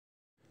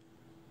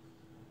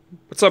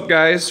What's up,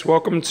 guys?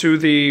 Welcome to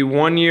the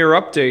 1-year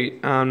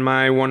update on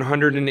my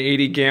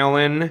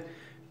 180-gallon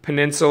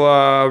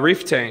Peninsula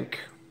reef tank.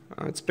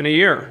 It's been a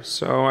year,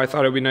 so I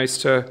thought it would be nice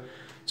to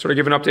sort of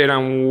give an update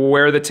on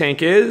where the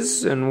tank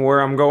is and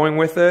where I'm going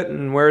with it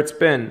and where it's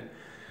been.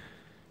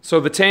 So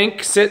the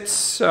tank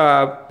sits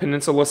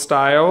Peninsula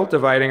style,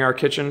 dividing our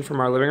kitchen from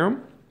our living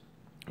room,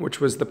 which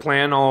was the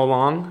plan all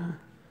along.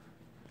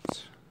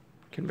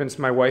 Convinced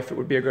my wife it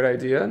would be a good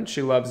idea, and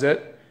she loves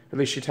it. At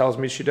least she tells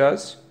me she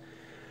does.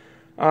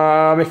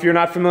 If you're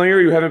not familiar,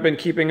 you haven't been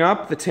keeping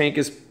up, the tank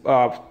is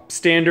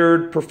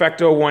standard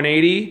Perfecto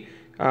 180,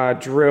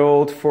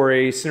 drilled for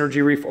a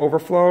Synergy Reef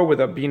overflow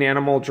with a bean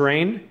animal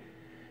drain.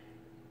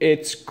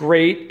 It's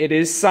great. It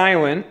is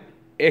silent,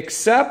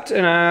 except,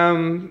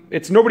 and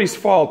it's nobody's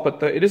fault,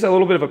 but it is a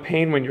little bit of a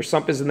pain when your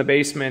sump is in the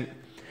basement.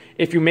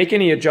 If you make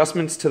any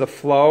adjustments to the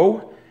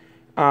flow,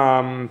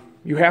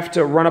 you have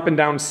to run up and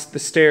down the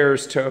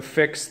stairs to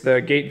fix the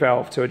gate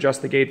valve, to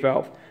adjust the gate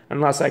valve,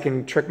 unless I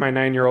can trick my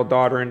 9-year-old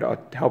daughter into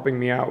helping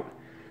me out.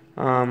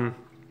 Can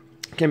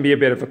be a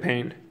bit of a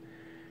pain.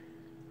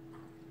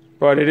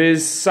 But it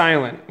is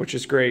silent, which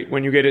is great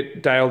when you get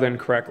it dialed in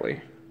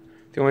correctly.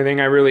 The only thing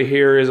I really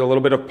hear is a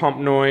little bit of pump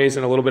noise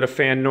and a little bit of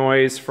fan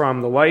noise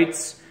from the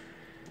lights.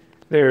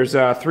 There's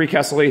 3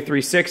 Kessel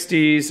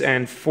A360s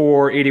and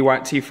 4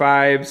 80-watt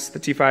T5s. The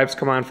T5s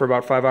come on for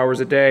about 5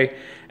 hours a day.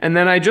 And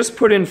then I just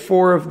put in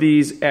 4 of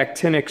these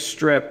actinic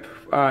strip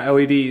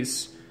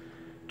LEDs,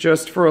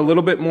 just for a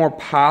little bit more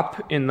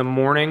pop in the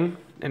morning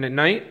and at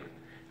night.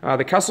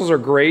 The Kessels are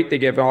great. They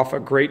give off a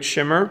great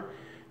shimmer.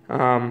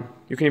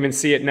 You can even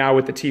see it now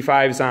with the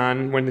T5s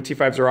on. When the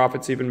T5s are off,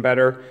 it's even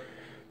better.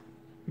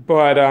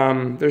 But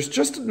there's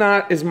just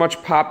not as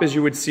much pop as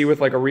you would see with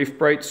like a Reef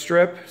Bright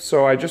strip.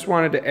 So I just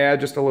wanted to add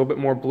just a little bit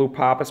more blue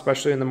pop,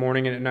 especially in the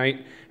morning and at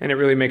night. And it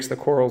really makes the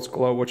corals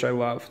glow, which I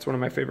love. It's one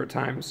of my favorite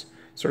times.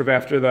 Sort of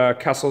after the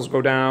Kessels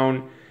go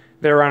down,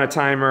 they're on a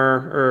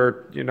timer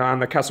or on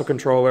the Kessel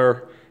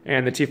controller,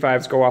 and the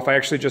T5s go off. I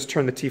actually just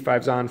turned the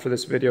T5s on for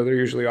this video. They're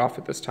usually off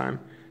at this time.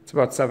 It's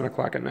about 7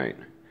 o'clock at night.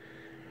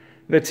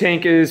 The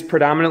tank is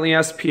predominantly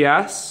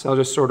SPS. I'll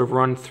just sort of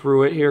run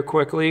through it here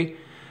quickly.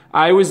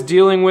 I was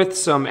dealing with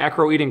some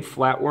acro-eating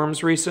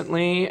flatworms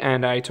recently,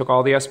 and I took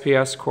all the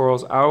SPS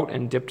corals out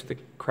and dipped the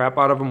crap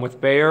out of them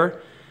with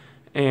Bayer.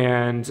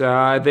 And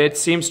that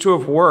seems to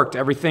have worked.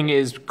 Everything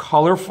is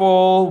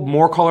colorful,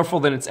 more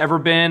colorful than it's ever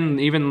been.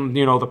 Even,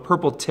 the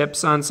purple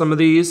tips on some of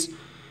these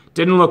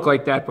didn't look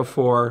like that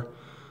before.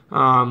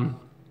 The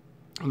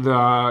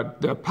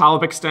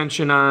polyp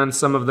extension on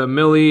some of the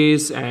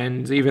millies,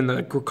 and even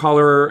the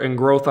color and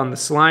growth on the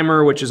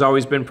Slimer, which has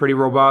always been pretty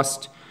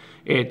robust.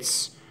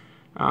 It's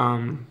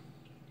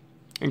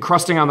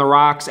encrusting on the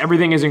rocks.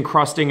 Everything is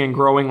encrusting and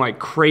growing like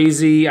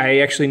crazy. I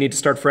actually need to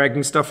start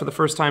fragging stuff for the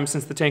first time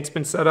since the tank's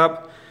been set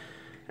up,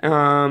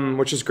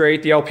 which is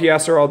great. The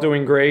LPS are all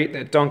doing great.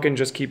 That Duncan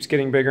just keeps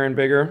getting bigger and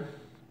bigger.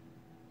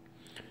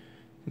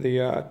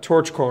 The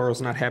torch coral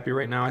is not happy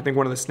right now. I think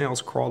one of the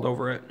snails crawled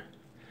over it.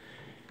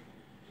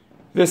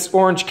 This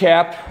orange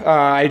cap,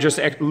 I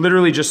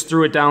literally just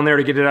threw it down there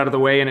to get it out of the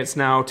way, and it's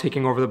now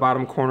taking over the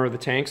bottom corner of the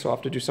tank, so I'll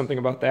have to do something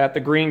about that. The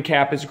green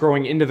cap is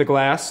growing into the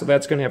glass, so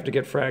that's going to have to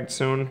get fragged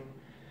soon.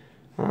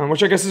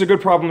 Which I guess is a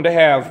good problem to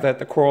have, that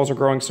the corals are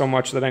growing so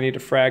much that I need to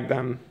frag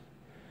them.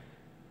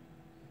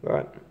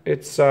 But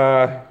it's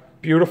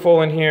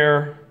beautiful in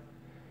here.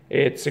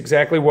 It's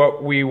exactly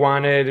what we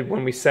wanted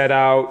when we set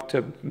out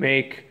to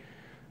make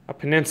a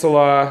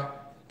Peninsula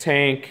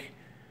tank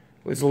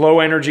as low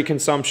energy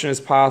consumption as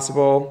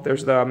possible.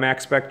 There's the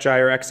Max Spec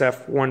Gyre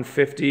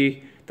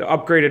XF150, the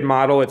upgraded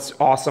model. It's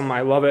awesome. I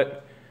love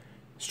it.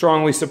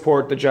 Strongly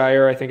support the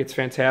Gyre. I think it's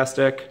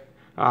fantastic.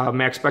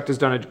 Max Spec has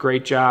done a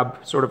great job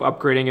sort of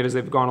upgrading it as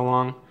they've gone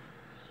along.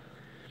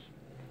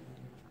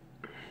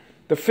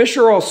 The fish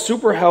are all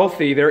super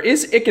healthy. There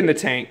is ick in the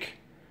tank.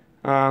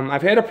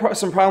 I've had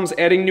some problems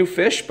adding new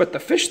fish, but the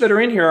fish that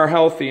are in here are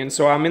healthy, and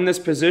so I'm in this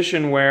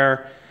position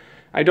where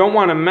I don't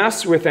want to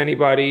mess with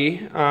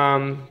anybody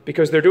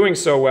because they're doing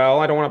so well.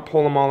 I don't want to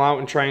pull them all out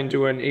and try and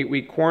do an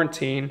 8-week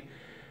quarantine.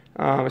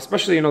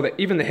 Especially,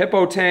 even the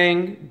hippo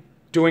tang,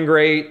 doing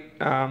great.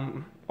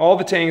 All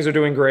the tangs are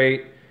doing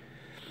great.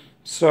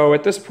 So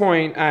at this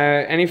point,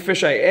 any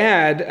fish I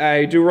add,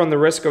 I do run the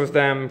risk of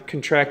them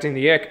contracting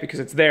the ick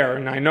because it's there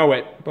and I know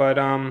it. But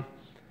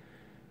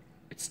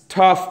it's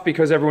tough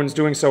because everyone's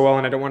doing so well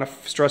and I don't want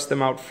to stress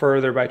them out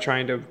further by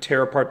trying to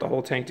tear apart the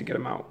whole tank to get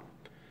them out.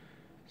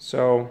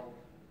 So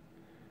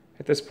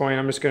at this point,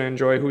 I'm just going to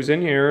enjoy who's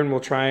in here, and we'll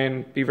try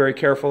and be very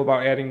careful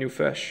about adding new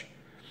fish.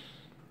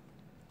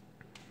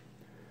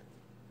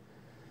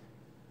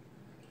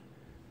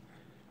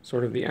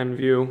 Sort of the end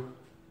view.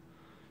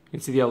 You can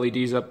see the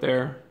LEDs up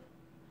there.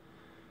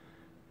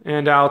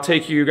 And I'll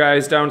take you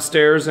guys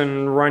downstairs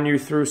and run you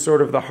through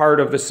sort of the heart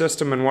of the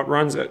system and what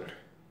runs it.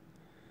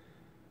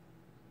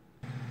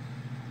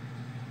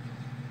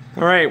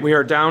 All right, we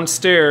are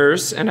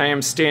downstairs, and I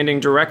am standing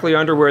directly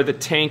under where the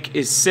tank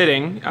is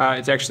sitting.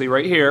 It's actually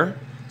right here.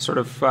 Sort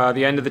of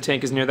the end of the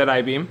tank is near that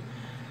I-beam.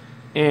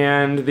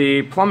 And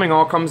the plumbing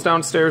all comes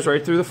downstairs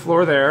right through the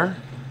floor there.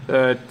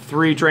 The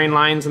 3 drain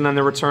lines, and then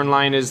the return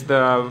line is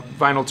the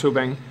vinyl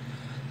tubing.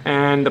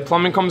 And the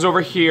plumbing comes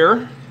over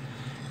here.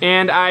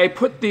 And I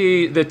put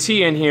the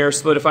T in here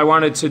so that if I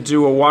wanted to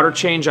do a water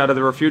change out of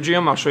the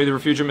refugium, I'll show you the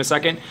refugium in a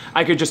second,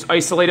 I could just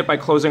isolate it by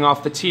closing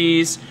off the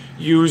T's,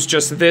 use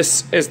just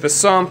this as the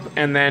sump,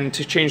 and then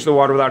to change the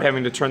water without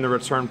having to turn the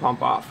return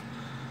pump off.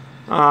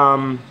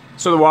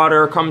 So the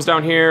water comes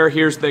down here.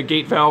 Here's the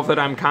gate valve that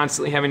I'm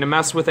constantly having to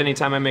mess with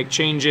anytime I make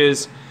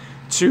changes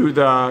to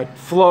the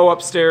flow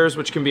upstairs,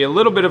 which can be a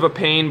little bit of a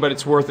pain, but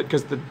it's worth it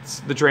because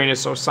the drain is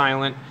so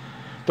silent.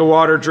 The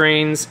water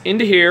drains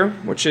into here,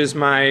 which is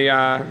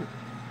my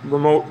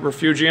remote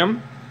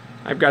refugium.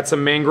 I've got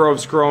some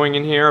mangroves growing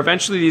in here.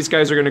 Eventually these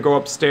guys are going to go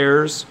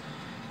upstairs.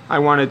 I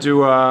want to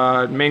do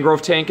a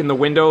mangrove tank in the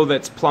window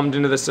that's plumbed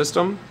into the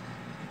system.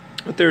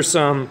 But there's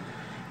some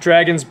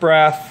dragon's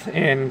breath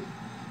and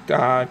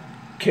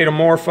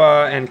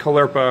catamorpha and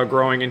caulerpa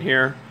growing in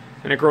here.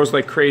 And it grows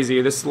like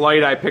crazy. This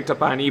light I picked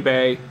up on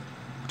eBay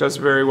does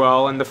very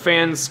well. And the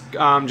fan's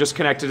just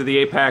connected to the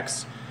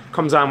apex.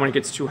 Comes on when it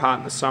gets too hot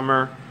in the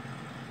summer.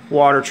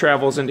 Water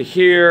travels into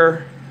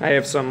here. I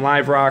have some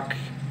live rock,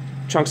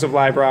 chunks of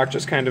live rock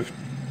just kind of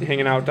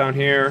hanging out down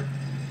here.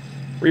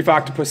 Reef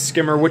octopus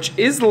skimmer, which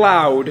is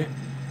loud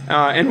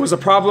and was a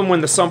problem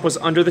when the sump was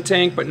under the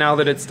tank, but now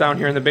that it's down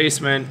here in the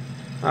basement,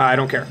 I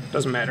don't care.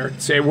 Doesn't matter.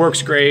 It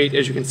works great.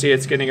 As you can see,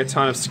 it's getting a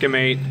ton of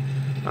skimmate.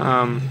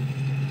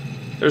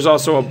 There's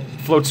also a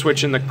float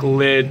switch in the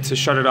lid to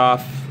shut it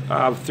off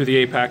through the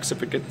apex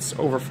if it gets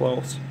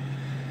overflows.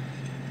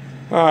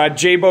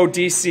 Jabo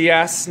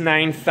DCS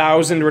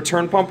 9000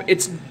 return pump.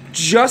 It's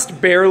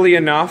just barely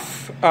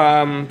enough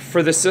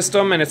for the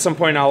system, and at some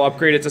point I'll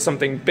upgrade it to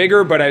something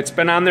bigger, but it's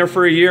been on there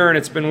for a year and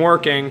it's been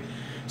working.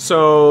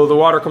 So the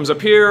water comes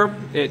up here,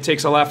 it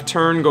takes a left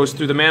turn, goes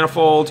through the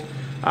manifold,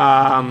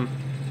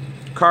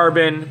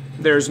 carbon.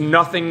 There's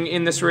nothing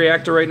in this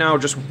reactor right now,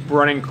 just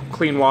running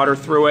clean water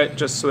through it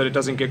just so that it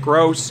doesn't get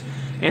gross.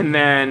 And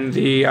then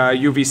the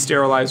UV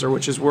sterilizer,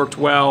 which has worked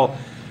well.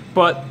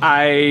 But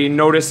I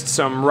noticed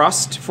some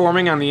rust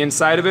forming on the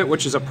inside of it,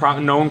 which is a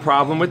known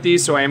problem with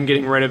these, so I am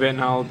getting rid of it, and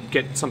I'll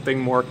get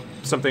something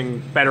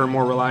better,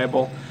 more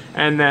reliable.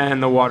 And then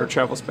the water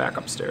travels back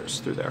upstairs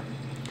through there.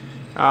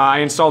 I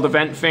installed a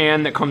vent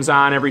fan that comes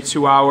on every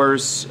 2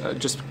 hours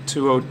just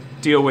to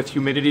deal with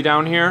humidity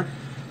down here.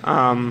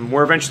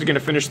 We're eventually going to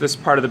finish this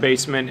part of the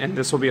basement, and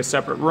this will be a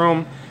separate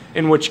room,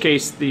 in which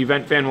case the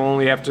vent fan will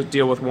only have to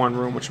deal with one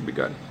room, which will be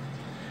good.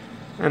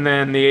 And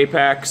then the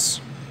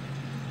apex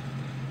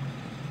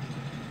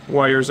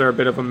wires are a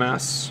bit of a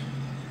mess,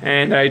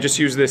 and I just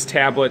use this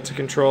tablet to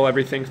control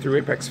everything through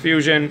Apex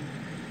Fusion.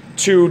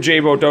 2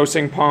 Jabo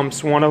dosing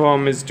pumps. One of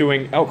them is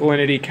doing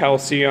alkalinity,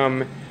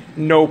 calcium,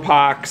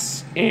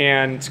 no-pox,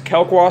 and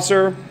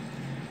kalkwasser,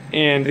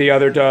 and the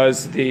other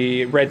does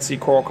the Red Sea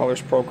Coral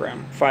Colors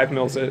program, 5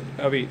 mils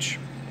of each.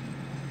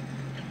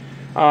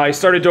 I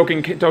started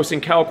dosing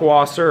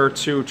kalkwasser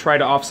to try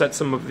to offset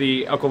some of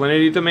the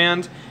alkalinity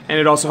demand, and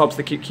it also helps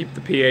to keep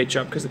the pH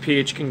up, because the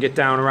pH can get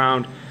down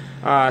around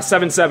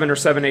 7.7 or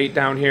 7.8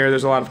 down here.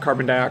 There's a lot of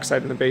carbon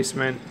dioxide in the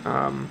basement.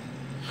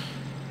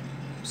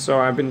 So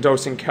I've been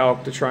dosing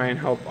calc to try and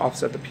help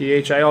offset the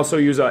pH. I also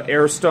use an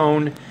air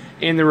stone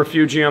in the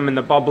refugium, and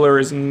the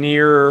bubbler is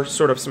near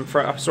sort of some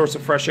source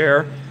of fresh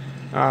air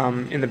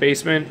in the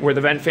basement where the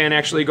vent fan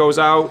actually goes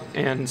out.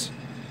 And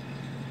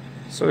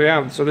so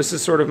yeah, so this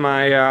is sort of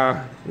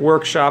my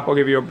workshop. I'll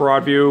give you a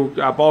broad view.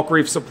 Bulk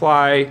reef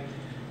supply.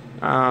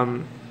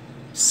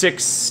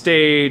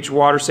 6-stage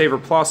Water Saver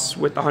Plus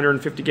with the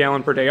 150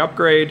 gallon per day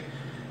upgrade.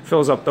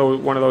 Fills up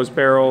one of those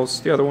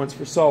barrels. The other one's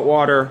for salt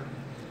water.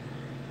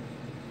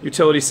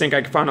 Utility sink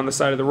I found on the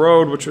side of the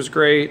road, which was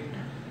great.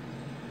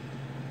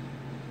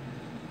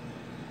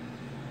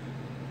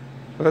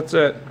 Well, that's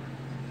it.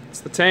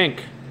 It's the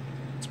tank.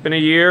 It's been a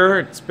year.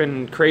 It's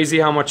been crazy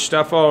how much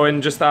stuff. Oh,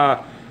 and just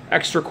the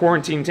extra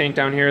quarantine tank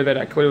down here that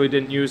I clearly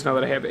didn't use now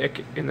that I have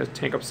it in the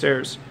tank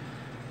upstairs.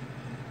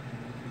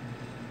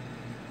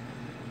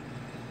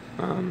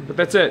 But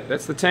that's it.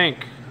 That's the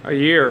tank. A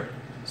year.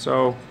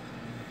 So,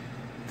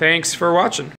 thanks for watching.